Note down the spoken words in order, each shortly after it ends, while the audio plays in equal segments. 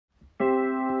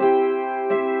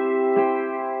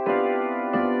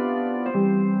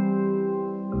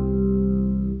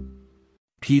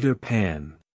Peter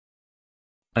Pan.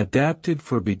 Adapted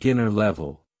for beginner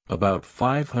level, about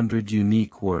 500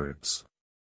 unique words.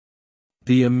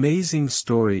 The amazing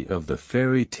story of the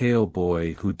fairy tale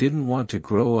boy who didn't want to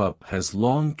grow up has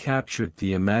long captured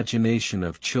the imagination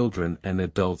of children and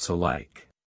adults alike.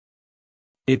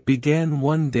 It began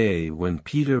one day when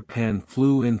Peter Pan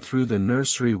flew in through the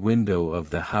nursery window of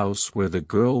the house where the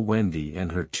girl Wendy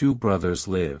and her two brothers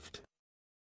lived.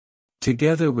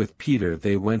 Together with Peter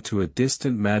they went to a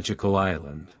distant magical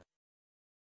island.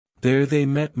 There they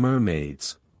met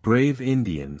mermaids, brave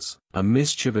Indians, a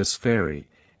mischievous fairy,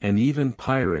 and even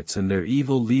pirates and their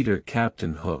evil leader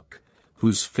Captain Hook,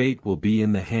 whose fate will be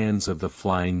in the hands of the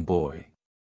flying boy.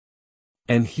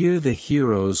 And here the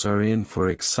heroes are in for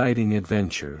exciting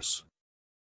adventures.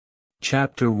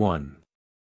 Chapter 1.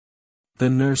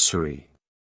 The Nursery.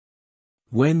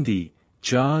 Wendy,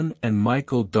 John and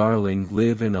Michael Darling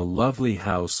live in a lovely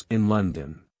house in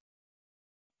London.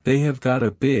 They have got a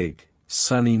big,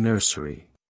 sunny nursery.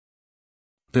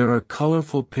 There are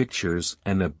colorful pictures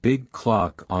and a big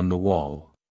clock on the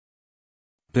wall.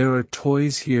 There are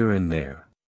toys here and there.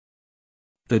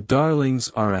 The Darlings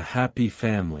are a happy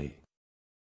family.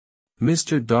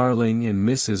 Mr. Darling and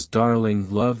Mrs.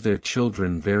 Darling love their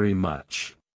children very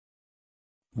much.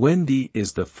 Wendy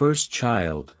is the first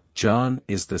child, John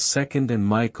is the second and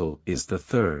Michael is the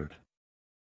third.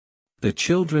 The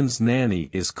children's nanny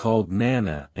is called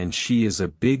Nana and she is a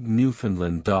big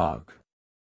Newfoundland dog.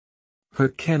 Her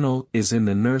kennel is in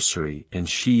the nursery and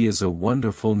she is a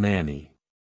wonderful nanny.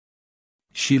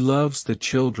 She loves the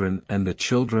children and the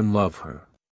children love her.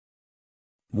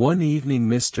 One evening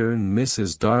Mr. and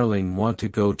Mrs. Darling want to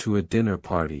go to a dinner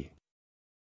party.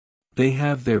 They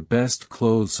have their best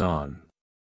clothes on.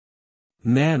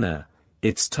 Nana,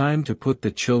 it's time to put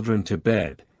the children to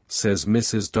bed, says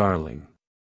Mrs. Darling.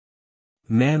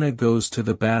 Nana goes to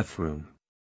the bathroom.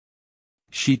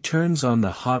 She turns on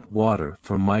the hot water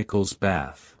for Michael's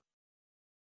bath.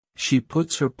 She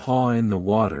puts her paw in the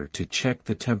water to check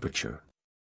the temperature.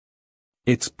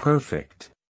 It's perfect.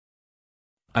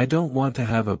 I don't want to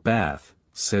have a bath,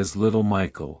 says little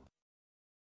Michael.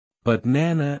 But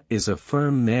Nana is a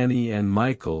firm nanny and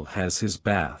Michael has his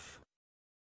bath.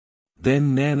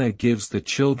 Then Nana gives the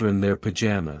children their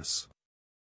pajamas.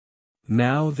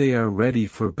 Now they are ready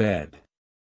for bed.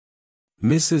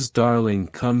 Mrs. Darling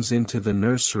comes into the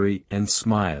nursery and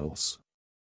smiles.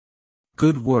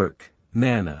 Good work,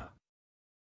 Nana.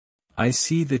 I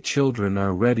see the children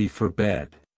are ready for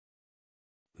bed.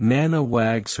 Nana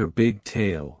wags her big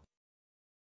tail.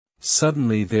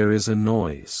 Suddenly there is a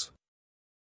noise.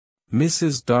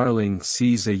 Mrs. Darling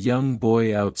sees a young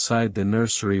boy outside the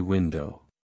nursery window.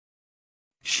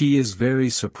 She is very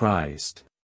surprised.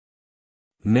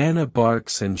 Nana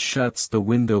barks and shuts the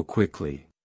window quickly.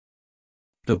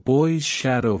 The boy's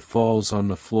shadow falls on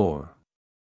the floor.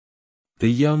 The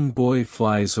young boy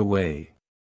flies away.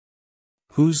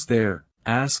 Who's there?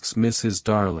 Asks Mrs.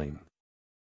 Darling.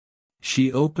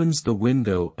 She opens the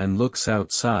window and looks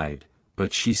outside,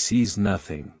 but she sees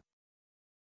nothing.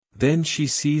 Then she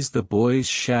sees the boy's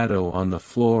shadow on the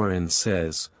floor and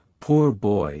says, "Poor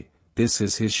boy, this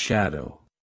is his shadow.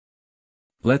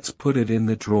 Let's put it in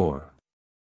the drawer."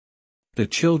 The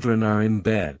children are in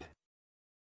bed.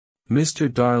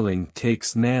 Mr. Darling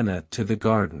takes Nana to the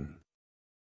garden.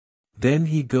 Then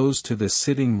he goes to the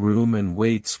sitting room and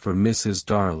waits for Mrs.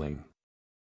 Darling.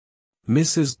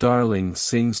 Mrs. Darling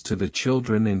sings to the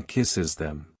children and kisses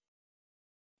them.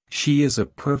 She is a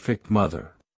perfect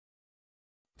mother.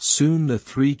 Soon the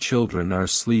three children are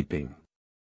sleeping.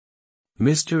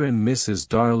 Mr. and Mrs.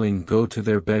 Darling go to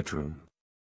their bedroom.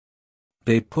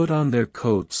 They put on their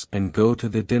coats and go to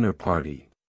the dinner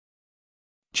party.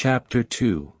 Chapter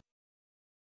 2.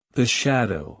 The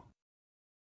Shadow.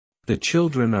 The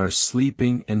children are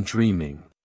sleeping and dreaming.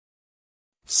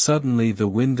 Suddenly the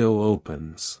window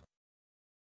opens.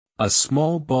 A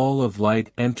small ball of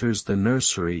light enters the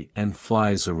nursery and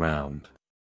flies around.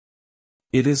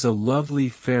 It is a lovely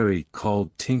fairy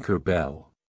called Tinker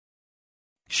Bell.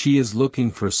 She is looking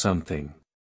for something.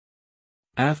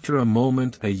 After a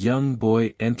moment a young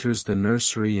boy enters the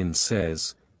nursery and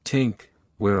says, "Tink,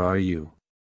 where are you?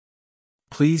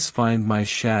 Please find my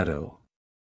shadow."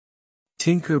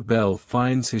 Tinker Bell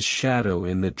finds his shadow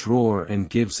in the drawer and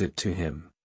gives it to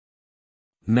him.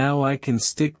 Now I can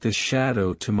stick the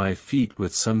shadow to my feet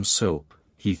with some soap,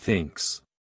 he thinks.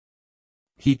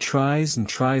 He tries and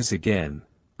tries again,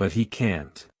 but he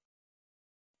can't.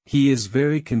 He is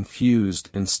very confused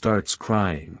and starts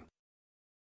crying.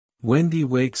 Wendy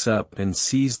wakes up and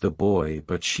sees the boy,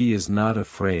 but she is not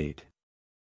afraid.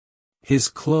 His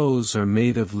clothes are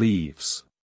made of leaves.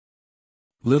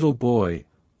 "Little boy,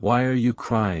 why are you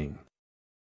crying?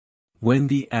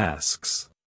 Wendy asks.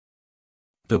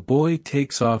 The boy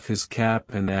takes off his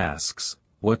cap and asks,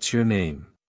 what's your name?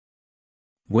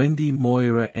 Wendy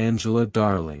Moira Angela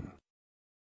Darling.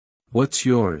 What's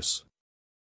yours?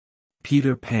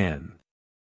 Peter Pan.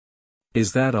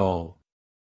 Is that all?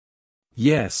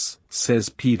 Yes, says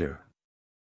Peter.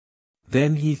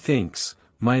 Then he thinks,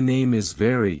 my name is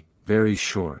very, very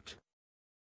short.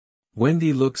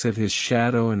 Wendy looks at his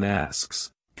shadow and asks,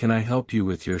 can I help you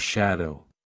with your shadow?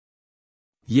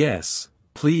 Yes,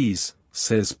 please,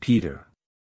 says Peter.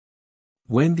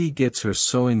 Wendy gets her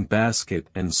sewing basket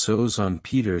and sews on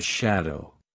Peter's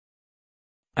shadow.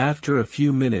 After a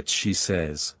few minutes she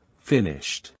says,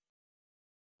 finished.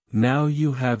 Now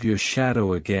you have your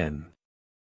shadow again.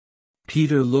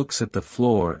 Peter looks at the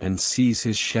floor and sees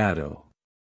his shadow.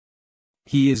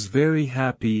 He is very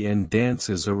happy and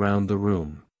dances around the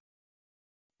room.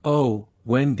 Oh,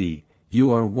 Wendy,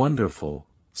 you are wonderful,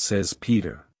 says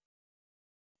Peter.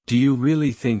 Do you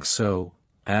really think so?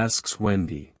 Asks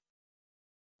Wendy.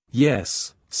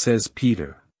 Yes, says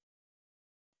Peter.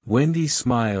 Wendy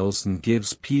smiles and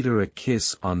gives Peter a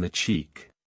kiss on the cheek.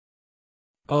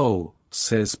 Oh,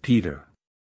 says Peter.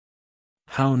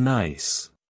 How nice.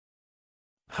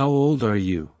 How old are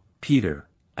you, Peter?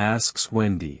 Asks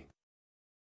Wendy.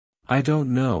 I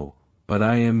don't know, but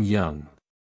I am young.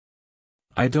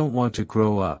 I don't want to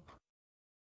grow up.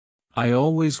 I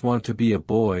always want to be a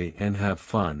boy and have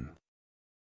fun.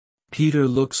 Peter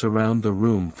looks around the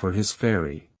room for his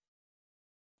fairy.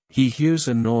 He hears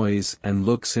a noise and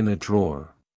looks in a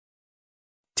drawer.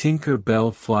 Tinker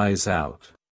Bell flies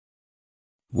out.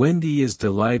 Wendy is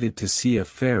delighted to see a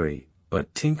fairy,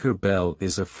 but Tinker Bell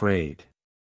is afraid.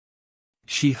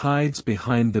 She hides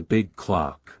behind the big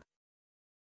clock.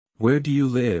 Where do you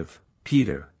live,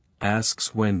 Peter?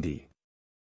 Asks Wendy.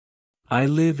 I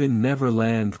live in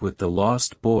Neverland with the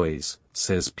Lost Boys,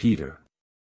 says Peter.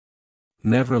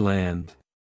 Neverland?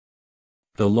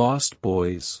 The Lost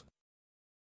Boys?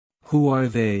 Who are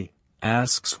they?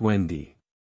 Asks Wendy.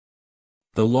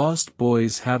 The Lost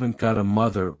Boys haven't got a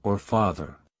mother or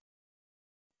father.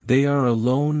 They are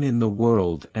alone in the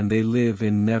world and they live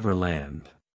in Neverland.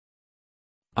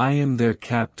 I am their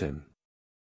captain.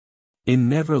 In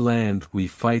Neverland we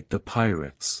fight the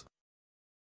pirates.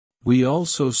 We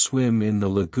also swim in the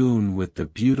lagoon with the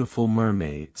beautiful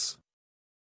mermaids.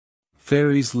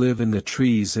 Fairies live in the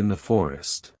trees in the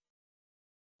forest.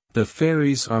 The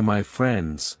fairies are my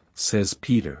friends, says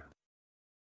Peter.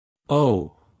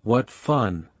 Oh, what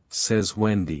fun, says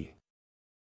Wendy.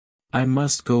 I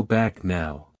must go back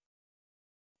now.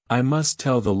 I must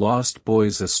tell the Lost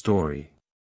Boys a story.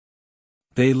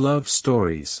 They love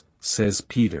stories, says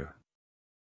Peter.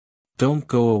 Don't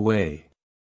go away.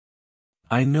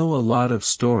 I know a lot of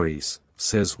stories,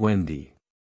 says Wendy.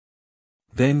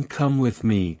 Then come with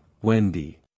me,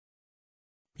 Wendy.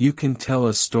 You can tell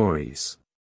us stories.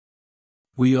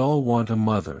 We all want a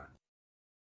mother.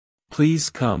 Please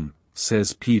come,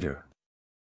 says Peter.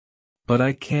 But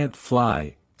I can't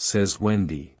fly, says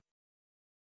Wendy.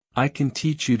 I can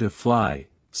teach you to fly,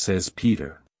 says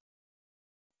Peter.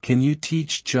 Can you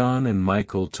teach John and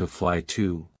Michael to fly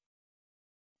too?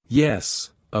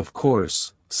 Yes, of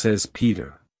course, says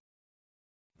Peter.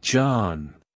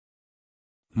 John.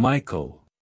 Michael.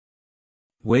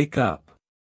 Wake up.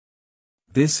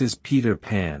 This is Peter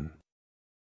Pan.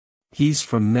 He's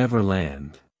from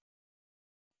Neverland.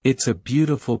 It's a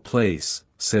beautiful place,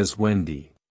 says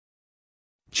Wendy.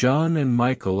 John and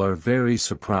Michael are very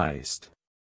surprised.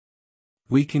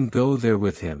 We can go there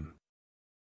with him.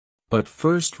 But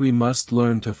first we must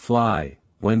learn to fly,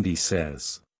 Wendy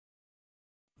says.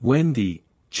 Wendy,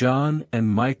 John and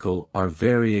Michael are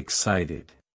very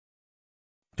excited.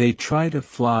 They try to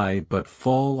fly but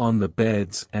fall on the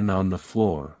beds and on the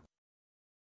floor.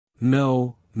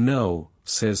 No, no,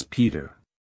 says Peter.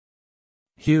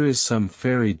 Here is some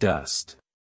fairy dust.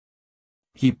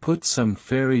 He put some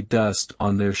fairy dust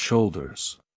on their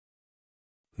shoulders.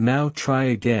 Now try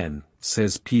again,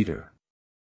 says Peter.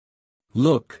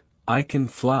 Look, I can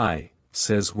fly,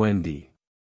 says Wendy.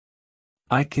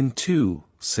 I can too,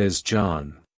 says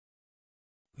John.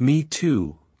 Me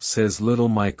too, says little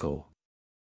Michael.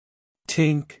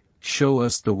 Tink, show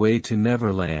us the way to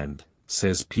Neverland,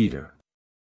 says Peter.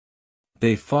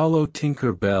 They follow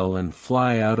Tinker Bell and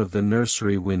fly out of the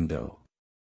nursery window.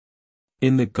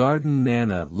 In the garden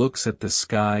Nana looks at the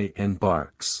sky and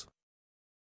barks.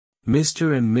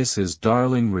 Mr. and Mrs.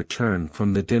 Darling return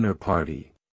from the dinner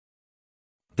party.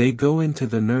 They go into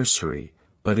the nursery,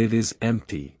 but it is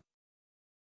empty.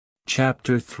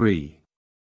 Chapter 3.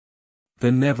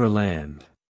 The Neverland.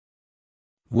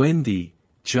 Wendy,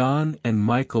 John and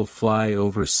Michael fly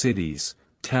over cities,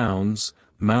 towns,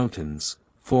 mountains,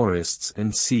 forests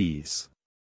and seas.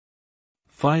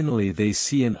 Finally they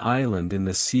see an island in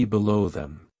the sea below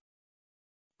them.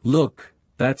 "Look,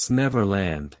 that's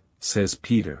Neverland," says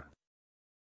Peter.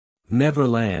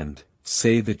 "Neverland,"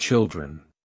 say the children.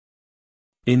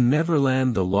 In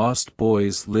Neverland the lost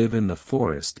boys live in the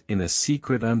forest in a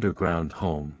secret underground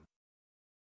home.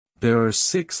 There are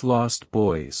 6 lost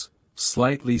boys,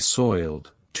 slightly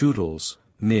soiled, Toodles,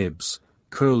 Nibs,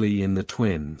 Curly and the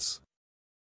twins.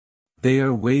 They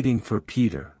are waiting for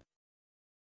Peter.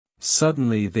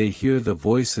 Suddenly they hear the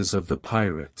voices of the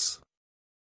pirates.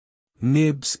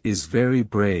 Nibs is very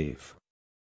brave.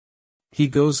 He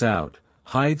goes out,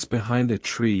 hides behind a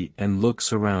tree and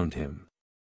looks around him.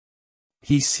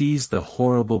 He sees the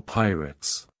horrible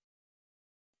pirates.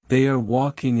 They are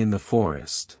walking in the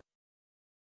forest.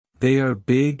 They are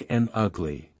big and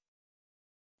ugly.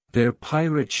 Their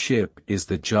pirate ship is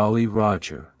the Jolly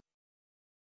Roger.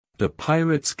 The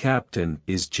pirates' captain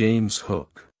is James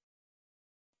Hook.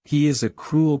 He is a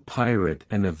cruel pirate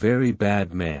and a very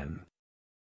bad man.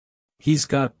 He's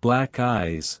got black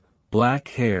eyes, black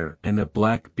hair and a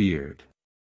black beard.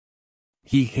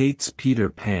 He hates Peter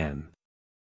Pan.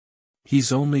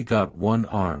 He's only got one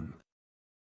arm.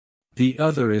 The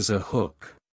other is a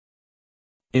hook.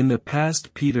 In the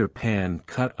past Peter Pan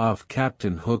cut off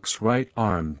Captain Hook's right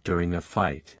arm during a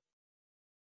fight.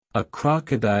 A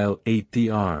crocodile ate the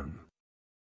arm.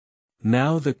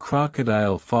 Now the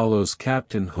crocodile follows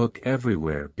Captain Hook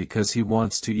everywhere because he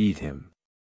wants to eat him.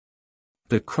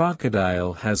 The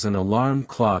crocodile has an alarm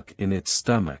clock in its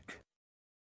stomach.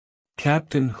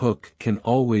 Captain Hook can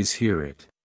always hear it.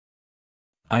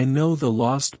 I know the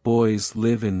lost boys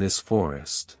live in this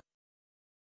forest.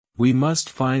 We must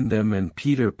find them and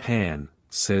Peter Pan,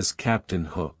 says Captain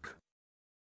Hook.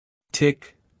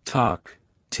 Tick, tock,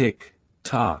 tick,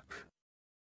 tock.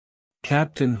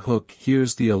 Captain Hook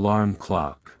hears the alarm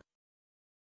clock.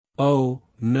 Oh,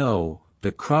 no,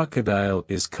 the crocodile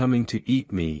is coming to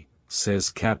eat me,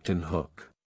 says Captain Hook.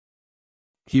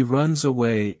 He runs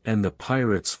away and the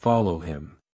pirates follow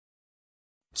him.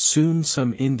 Soon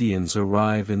some Indians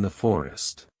arrive in the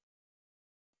forest.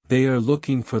 They are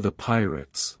looking for the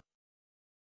pirates.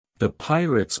 The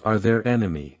pirates are their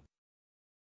enemy.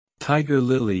 Tiger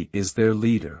Lily is their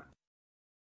leader.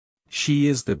 She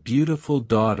is the beautiful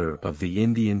daughter of the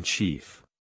Indian chief.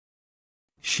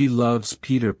 She loves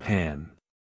Peter Pan.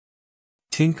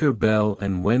 Tinker Bell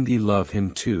and Wendy love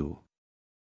him too.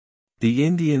 The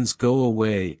Indians go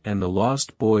away and the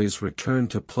lost boys return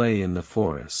to play in the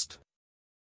forest.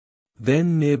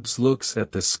 Then Nibs looks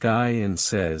at the sky and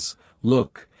says,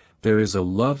 "Look, there is a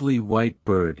lovely white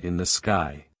bird in the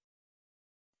sky."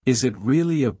 "Is it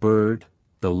really a bird?"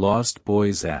 the lost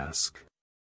boys ask.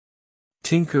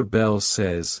 Tinker Bell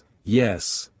says,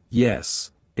 "Yes,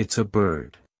 yes, it's a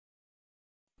bird.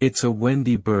 It's a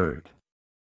Wendy bird.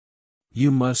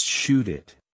 You must shoot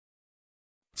it."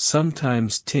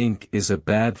 Sometimes Tink is a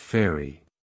bad fairy.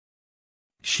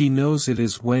 She knows it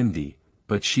is Wendy,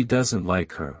 but she doesn't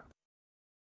like her.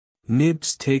 Nibs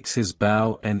takes his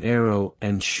bow and arrow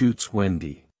and shoots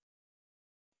Wendy.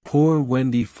 Poor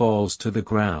Wendy falls to the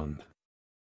ground.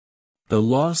 The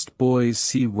lost boys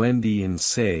see Wendy and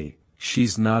say,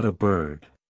 "She's not a bird.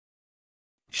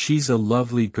 She's a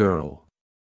lovely girl."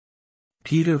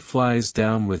 Peter flies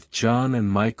down with John and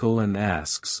Michael and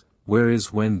asks, "Where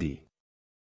is Wendy?"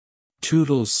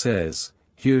 Toodles says,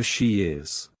 "Here she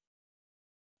is."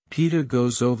 Peter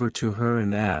goes over to her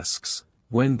and asks,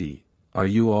 "Wendy,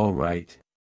 are you all right?"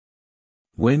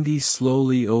 Wendy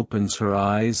slowly opens her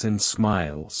eyes and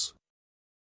smiles.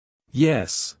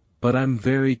 "Yes, but I'm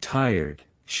very tired,"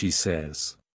 she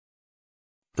says.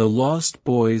 The lost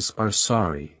boys are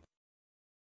sorry.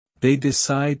 They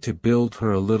decide to build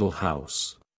her a little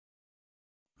house.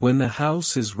 When the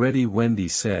house is ready, Wendy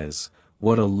says,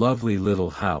 "What a lovely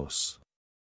little house.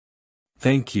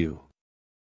 Thank you.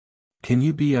 Can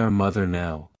you be our mother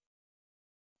now?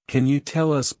 Can you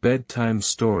tell us bedtime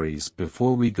stories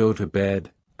before we go to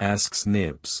bed?" asks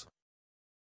Nibs.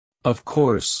 "Of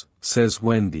course," says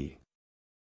Wendy.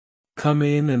 "Come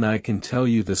in and I can tell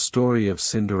you the story of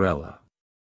Cinderella."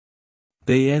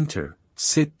 They enter,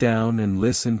 sit down and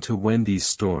listen to Wendy's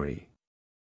story.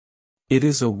 It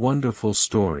is a wonderful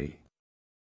story.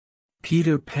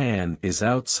 Peter Pan is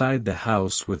outside the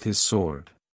house with his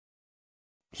sword.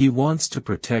 He wants to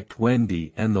protect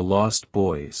Wendy and the lost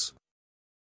boys.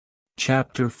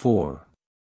 Chapter 4.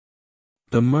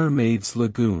 The Mermaid's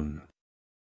Lagoon.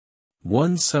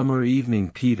 One summer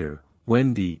evening Peter,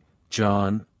 Wendy,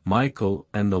 John, Michael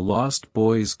and the lost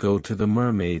boys go to the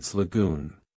Mermaid's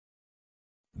Lagoon.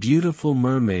 Beautiful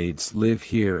mermaids live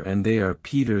here and they are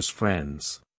Peter's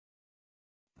friends.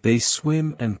 They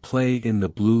swim and play in the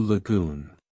blue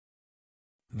lagoon.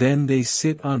 Then they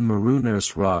sit on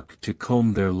Marooners Rock to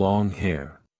comb their long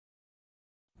hair.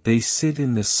 They sit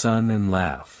in the sun and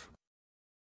laugh.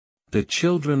 The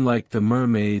children like the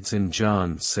mermaids and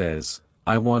John says,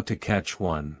 "I want to catch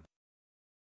one."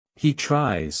 He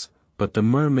tries, but the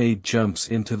mermaid jumps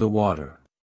into the water.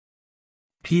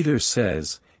 Peter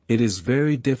says, "It is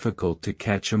very difficult to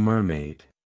catch a mermaid."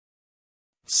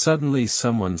 Suddenly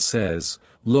someone says,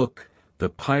 "Look, the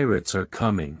pirates are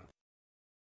coming."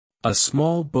 A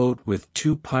small boat with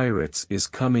 2 pirates is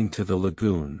coming to the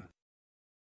lagoon.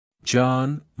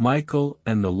 John, Michael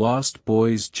and the lost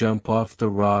boys jump off the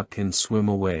rock and swim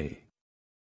away.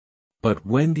 But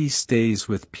Wendy stays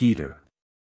with Peter.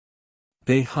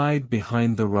 They hide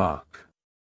behind the rock.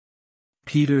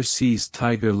 Peter sees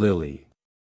Tiger Lily.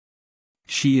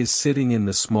 She is sitting in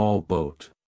the small boat.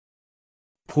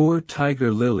 Poor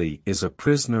Tiger Lily is a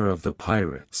prisoner of the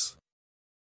pirates.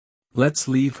 Let's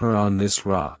leave her on this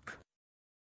rock.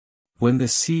 When the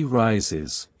sea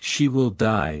rises, she will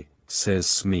die, says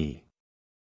Smee.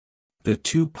 The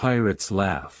 2 pirates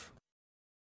laugh.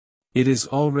 It is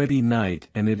already night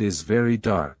and it is very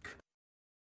dark.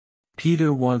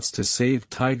 Peter wants to save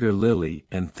Tiger Lily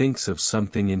and thinks of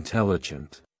something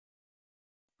intelligent.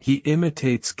 He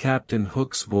imitates Captain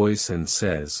Hook's voice and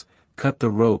says, "Cut the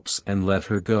ropes and let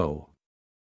her go.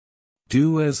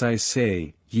 Do as I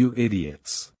say, you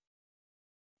idiots.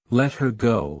 Let her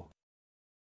go."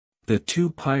 The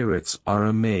 2 pirates are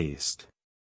amazed.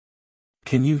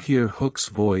 "Can you hear Hook's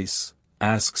voice?"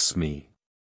 asks Smee.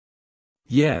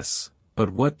 "Yes,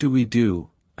 but what do we do?"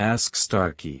 asks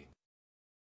Starkey.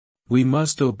 "We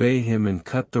must obey him and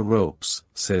cut the ropes,"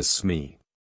 says Smee.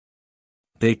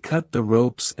 They cut the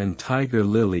ropes and Tiger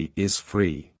Lily is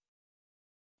free.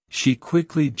 She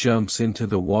quickly jumps into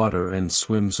the water and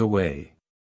swims away.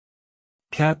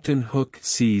 Captain Hook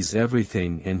sees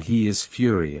everything and he is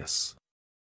furious.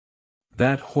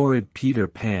 "That horrid Peter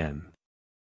Pan.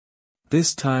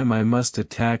 This time I must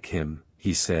attack him,"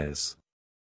 he says.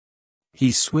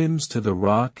 He swims to the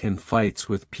rock and fights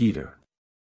with Peter.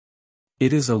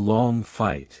 It is a long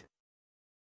fight.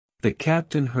 The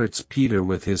captain hurts Peter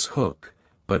with his hook,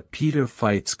 but Peter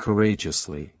fights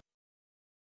courageously.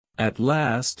 At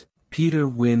last, Peter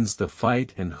wins the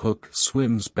fight and Hook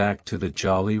swims back to the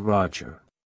Jolly Roger.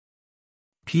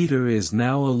 Peter is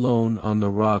now alone on the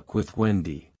rock with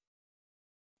Wendy.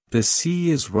 The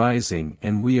sea is rising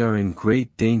and we are in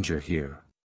great danger here.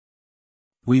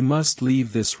 "We must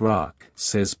leave this rock,"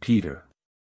 says Peter.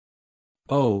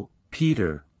 "Oh,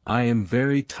 Peter, I am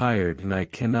very tired and I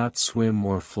cannot swim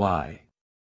or fly."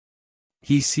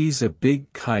 He sees a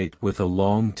big kite with a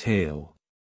long tail.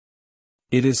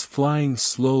 It is flying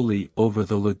slowly over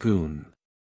the lagoon.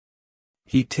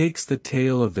 He takes the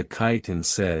tail of the kite and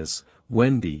says,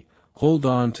 "Wendy, hold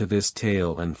on to this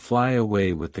tail and fly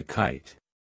away with the kite."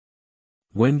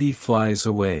 Wendy flies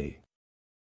away.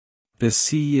 The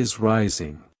sea is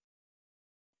rising.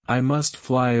 "I must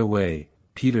fly away,"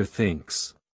 Peter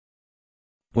thinks.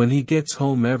 When he gets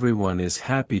home everyone is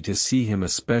happy to see him,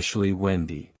 especially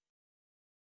Wendy.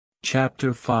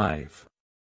 Chapter 5.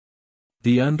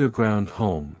 The Underground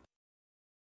Home.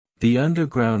 The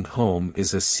underground home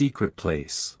is a secret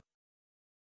place.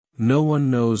 No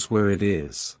one knows where it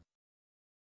is.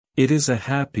 It is a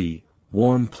happy,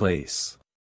 warm place.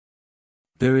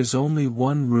 There is only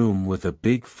one room with a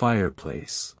big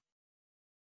fireplace.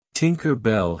 Tinker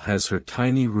Bell has her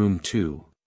tiny room too.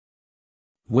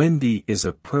 Wendy is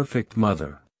a perfect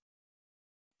mother.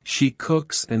 She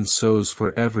cooks and sews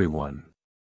for everyone.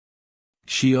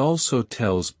 She also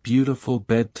tells beautiful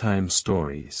bedtime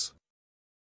stories.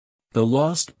 The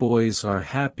lost boys are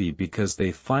happy because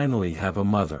they finally have a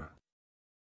mother.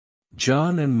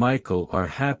 John and Michael are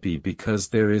happy because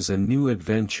there is a new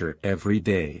adventure every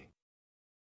day.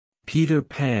 Peter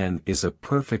Pan is a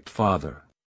perfect father.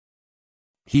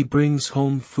 He brings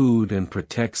home food and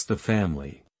protects the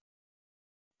family.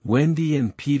 Wendy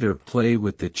and Peter play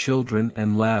with the children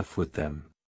and laugh with them.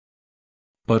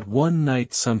 But one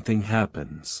night something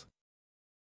happens.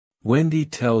 Wendy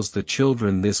tells the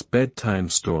children this bedtime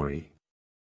story.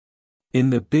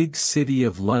 In the big city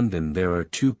of London there are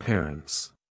 2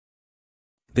 parents.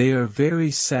 They are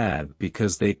very sad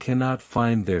because they cannot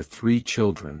find their 3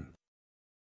 children.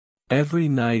 Every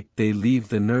night they leave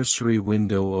the nursery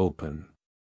window open.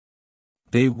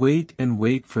 They wait and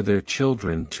wait for their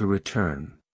children to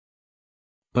return.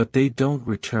 But they don't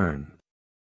return.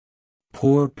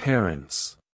 Poor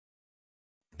parents.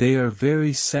 They are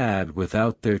very sad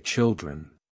without their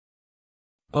children.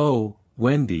 "Oh,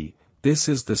 Wendy, this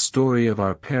is the story of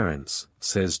our parents,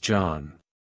 says John.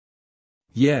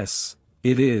 Yes,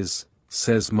 it is,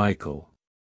 says Michael.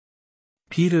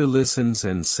 Peter listens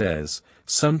and says,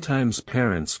 sometimes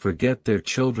parents forget their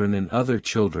children and other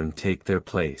children take their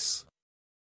place.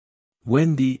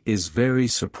 Wendy is very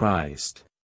surprised.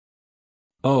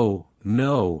 Oh,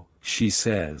 no, she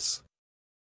says.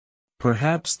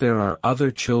 Perhaps there are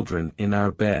other children in our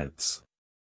beds.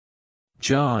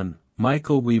 John,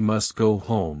 Michael, we must go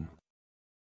home.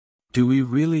 Do we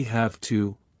really have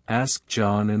to? Ask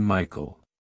John and Michael.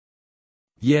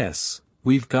 Yes,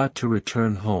 we've got to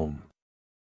return home.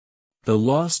 The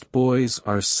lost boys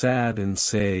are sad and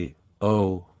say,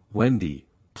 oh, Wendy,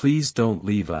 please don't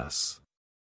leave us.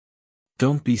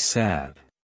 Don't be sad.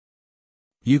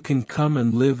 You can come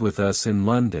and live with us in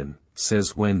London,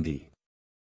 says Wendy.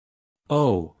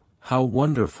 Oh, how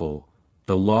wonderful,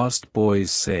 the lost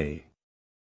boys say.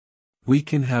 We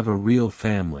can have a real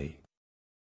family.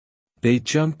 They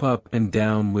jump up and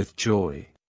down with joy.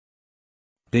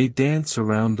 They dance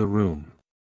around the room.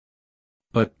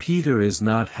 But Peter is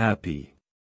not happy.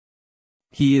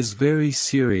 He is very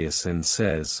serious and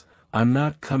says, I'm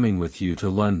not coming with you to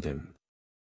London.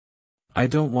 I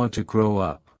don't want to grow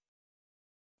up.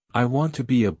 I want to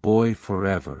be a boy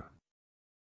forever.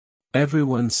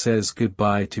 Everyone says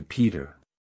goodbye to Peter.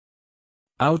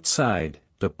 Outside,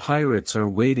 the pirates are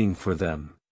waiting for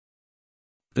them.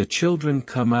 The children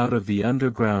come out of the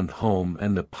underground home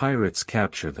and the pirates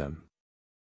capture them.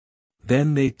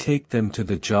 Then they take them to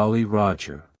the Jolly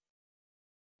Roger.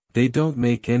 They don't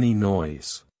make any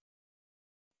noise.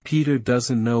 Peter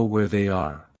doesn't know where they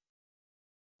are.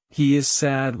 He is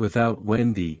sad without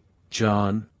Wendy,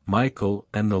 John, Michael,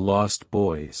 and the lost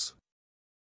boys.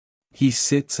 He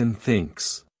sits and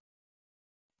thinks.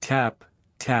 Tap,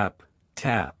 tap,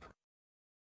 tap.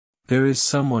 There is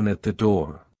someone at the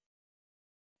door.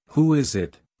 Who is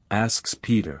it? Asks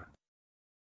Peter.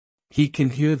 He can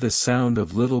hear the sound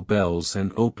of little bells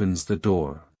and opens the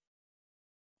door.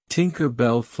 Tinker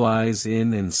Bell flies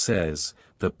in and says,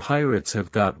 the pirates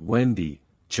have got Wendy,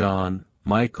 John,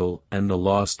 Michael, and the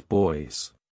lost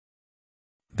boys.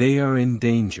 They are in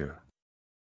danger.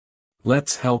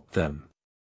 Let's help them.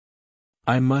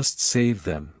 I must save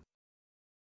them.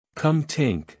 Come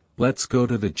Tink, let's go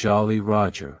to the Jolly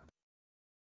Roger.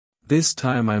 This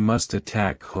time I must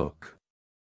attack Hook.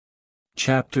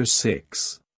 Chapter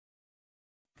 6.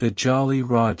 The Jolly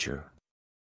Roger.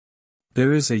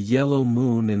 There is a yellow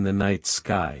moon in the night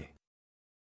sky.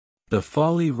 The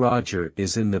Folly Roger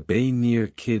is in the bay near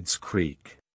Kidd's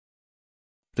Creek.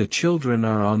 The children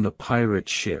are on the pirate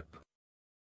ship.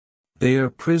 They are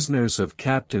prisoners of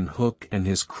Captain Hook and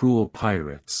his cruel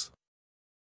pirates.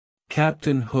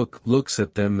 Captain Hook looks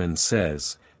at them and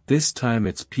says, this time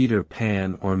it's Peter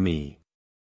Pan or me.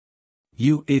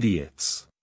 You idiots.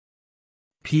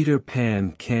 Peter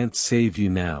Pan can't save you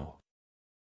now.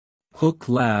 Hook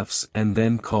laughs and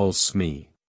then calls Smee.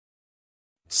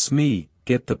 Smee,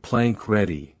 get the plank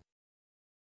ready.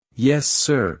 Yes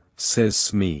sir, says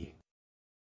Smee.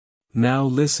 Now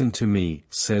listen to me,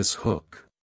 says Hook.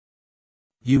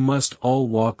 You must all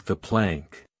walk the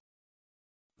plank.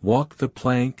 Walk the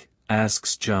plank?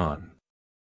 Asks John.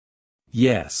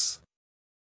 Yes.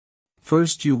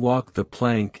 First you walk the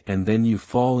plank and then you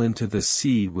fall into the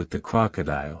sea with the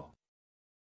crocodile.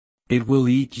 It will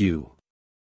eat you.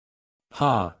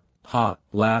 Ha, ha,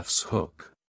 laughs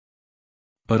Hook.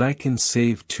 But I can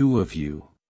save 2 of you.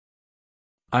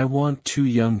 I want 2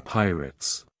 young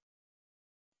pirates.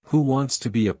 Who wants to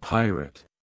be a pirate?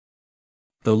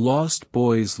 The lost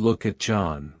boys look at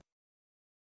John.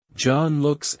 John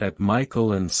looks at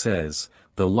Michael and says,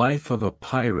 the life of a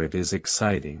pirate is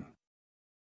exciting.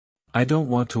 I don't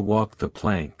want to walk the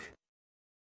plank.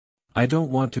 I don't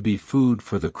want to be food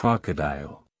for the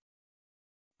crocodile.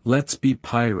 Let's be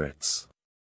pirates.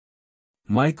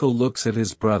 Michael looks at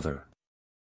his brother.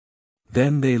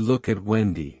 Then they look at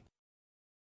Wendy.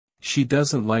 She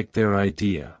doesn't like their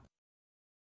idea.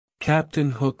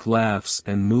 Captain Hook laughs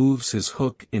and moves his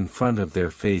hook in front of their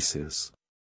faces.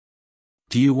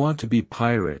 Do you want to be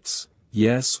pirates,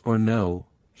 yes or no?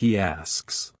 He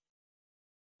asks.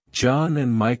 John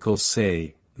and Michael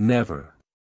say, never.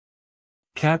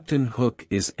 Captain Hook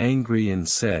is angry and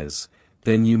says,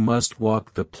 then you must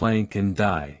walk the plank and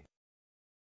die.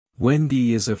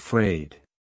 Wendy is afraid.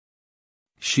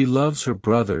 She loves her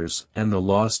brothers and the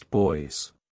lost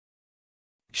boys.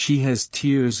 She has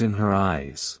tears in her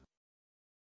eyes.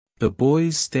 The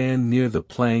boys stand near the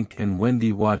plank and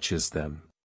Wendy watches them.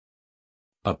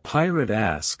 A pirate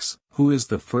asks, who is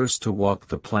the first to walk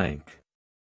the plank?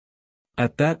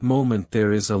 At that moment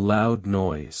there is a loud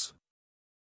noise.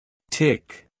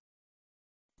 Tick.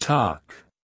 Tock.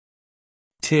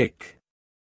 Tick.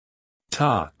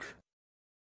 Tock.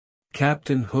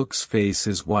 Captain Hook's face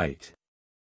is white.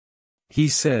 He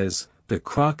says, "The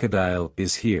crocodile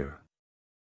is here.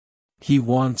 He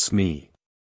wants me."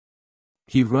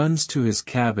 He runs to his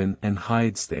cabin and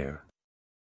hides there.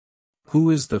 "Who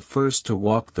is the first to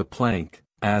walk the plank?"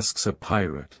 asks a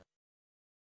pirate.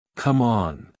 "Come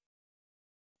on.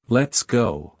 Let's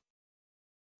go.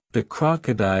 The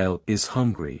crocodile is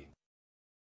hungry."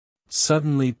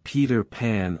 Suddenly Peter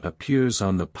Pan appears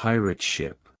on the pirate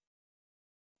ship.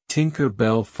 Tinker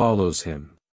Bell follows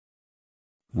him.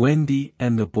 Wendy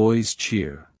and the boys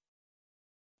cheer.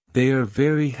 They are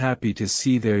very happy to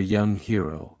see their young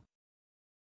hero.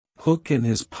 Hook and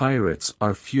his pirates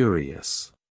are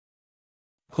furious.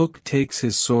 Hook takes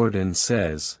his sword and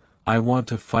says, "I want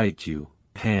to fight you,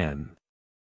 Pan.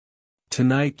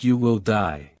 Tonight you will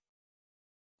die."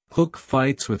 Hook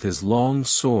fights with his long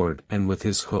sword and with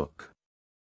his hook.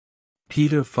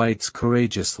 Peter fights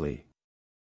courageously.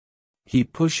 He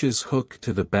pushes Hook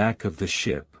to the back of the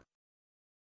ship.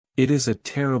 It is a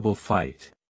terrible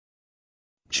fight.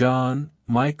 John,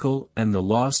 Michael and the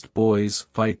Lost Boys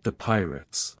fight the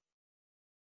pirates.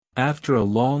 After a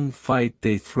long fight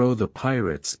they throw the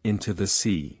pirates into the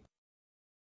sea.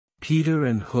 Peter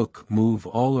and Hook move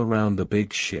all around the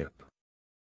big ship.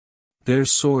 Their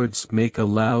swords make a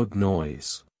loud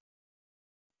noise.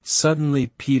 Suddenly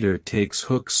Peter takes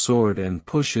Hook's sword and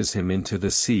pushes him into the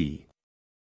sea.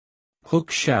 Hook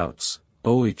shouts,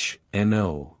 "Och,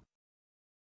 no!"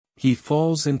 He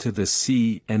falls into the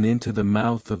sea and into the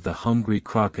mouth of the hungry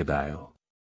crocodile.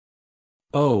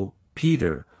 "Oh,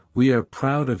 Peter, we are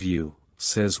proud of you,"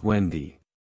 says Wendy.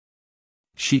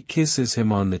 She kisses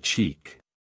him on the cheek.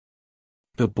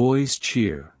 The boys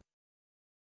cheer.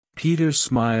 Peter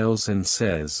smiles and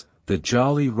says, "The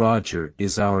Jolly Roger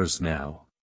is ours now.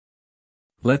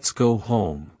 Let's go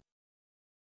home."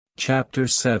 Chapter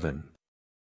 7.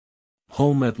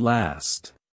 Home at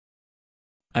last.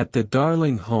 At the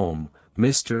Darling home,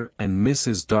 Mr. and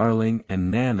Mrs. Darling and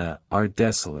Nana are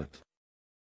desolate.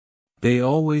 They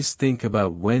always think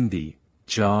about Wendy,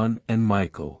 John and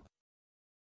Michael.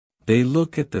 They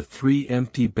look at the 3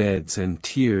 empty beds and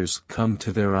tears come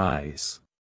to their eyes.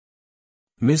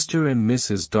 Mr. and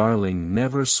Mrs. Darling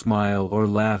never smile or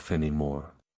laugh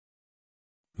anymore.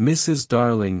 Mrs.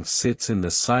 Darling sits in the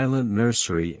silent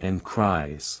nursery and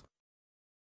cries.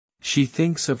 She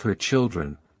thinks of her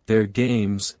children, their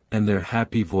games, and their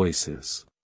happy voices.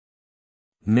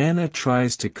 Nana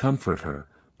tries to comfort her,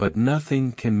 but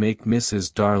nothing can make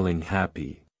Mrs. Darling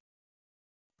happy.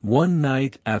 One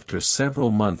night after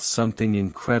several months something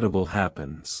incredible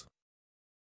happens.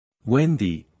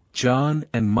 Wendy, John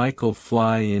and Michael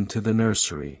fly into the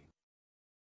nursery.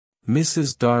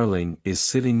 Mrs. Darling is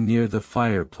sitting near the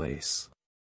fireplace.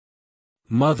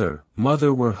 "Mother,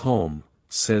 Mother, we're home,"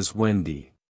 says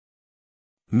Wendy.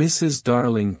 Mrs.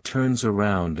 Darling turns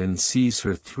around and sees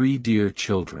her 3 dear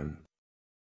children.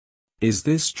 "Is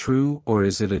this true or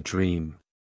is it a dream?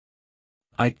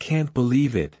 I can't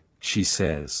believe it," she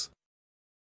says.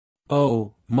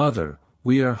 "Oh, Mother,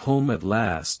 we are home at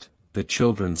last," the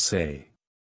children say.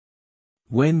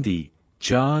 Wendy,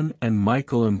 John and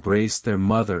Michael embrace their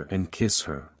mother and kiss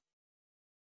her.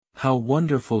 "How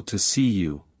wonderful to see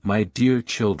you, my dear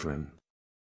children.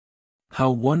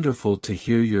 How wonderful to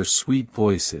hear your sweet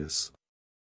voices.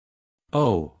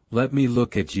 Oh, let me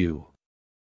look at you."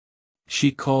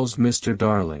 She calls Mr.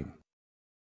 Darling.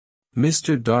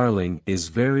 Mr. Darling is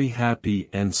very happy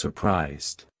and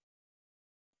surprised.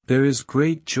 There is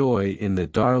great joy in the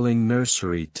Darling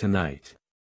nursery tonight.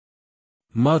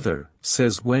 "Mother,"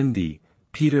 says Wendy,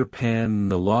 "Peter Pan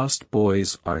and the Lost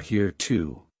Boys are here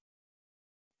too.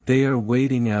 They are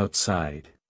waiting outside."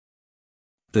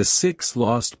 The 6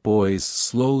 lost boys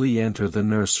slowly enter the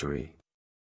nursery.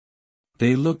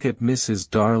 They look at Mrs.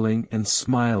 Darling and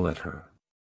smile at her.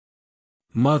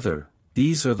 "Mother,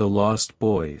 these are the lost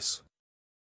boys.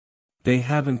 They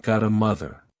haven't got a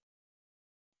mother.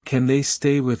 Can they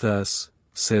stay with us?"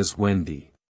 says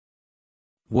Wendy.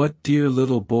 "What dear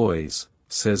little boys,"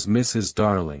 says Mrs.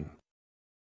 Darling.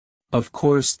 "Of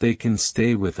course they can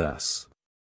stay with us.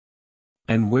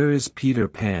 And where is Peter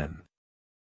Pan?"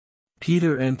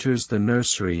 Peter enters the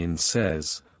nursery and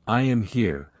says, "I am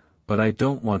here, but I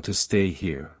don't want to stay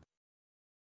here.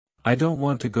 I don't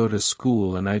want to go to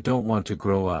school and I don't want to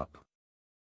grow up.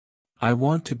 I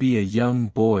want to be a young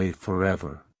boy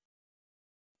forever.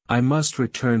 I must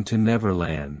return to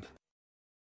Neverland.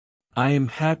 I am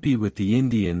happy with the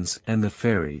Indians and the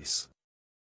fairies."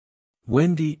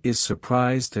 Wendy is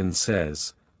surprised and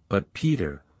says, "But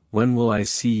Peter, when will I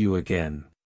see you again?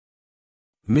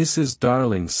 Mrs.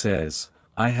 Darling says,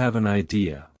 I have an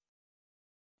idea.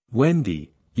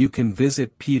 Wendy, you can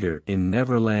visit Peter in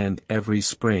Neverland every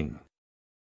spring.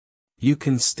 You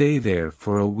can stay there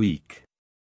for a week.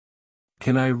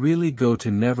 Can I really go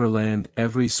to Neverland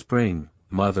every spring,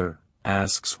 Mother?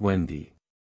 Asks Wendy.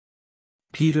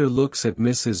 Peter looks at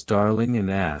Mrs. Darling and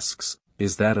asks,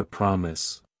 Is that a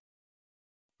promise?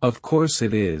 Of course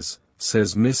it is,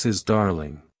 says Mrs.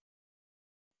 Darling.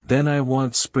 Then I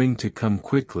want spring to come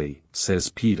quickly, says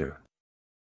Peter.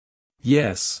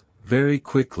 Yes, very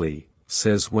quickly,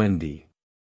 says Wendy.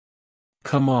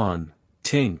 Come on,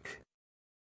 Tink.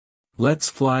 Let's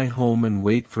fly home and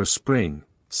wait for spring,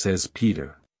 says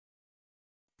Peter.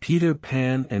 Peter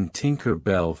Pan and Tinker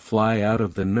Bell fly out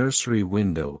of the nursery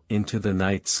window into the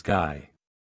night sky.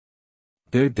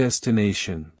 Their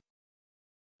destination: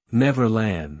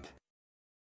 Neverland.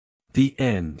 The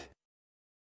end.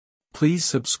 Please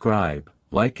subscribe,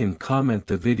 like and comment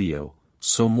the video,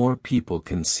 so more people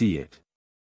can see it.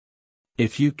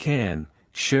 If you can,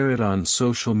 share it on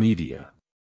social media.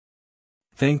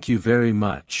 Thank you very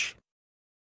much.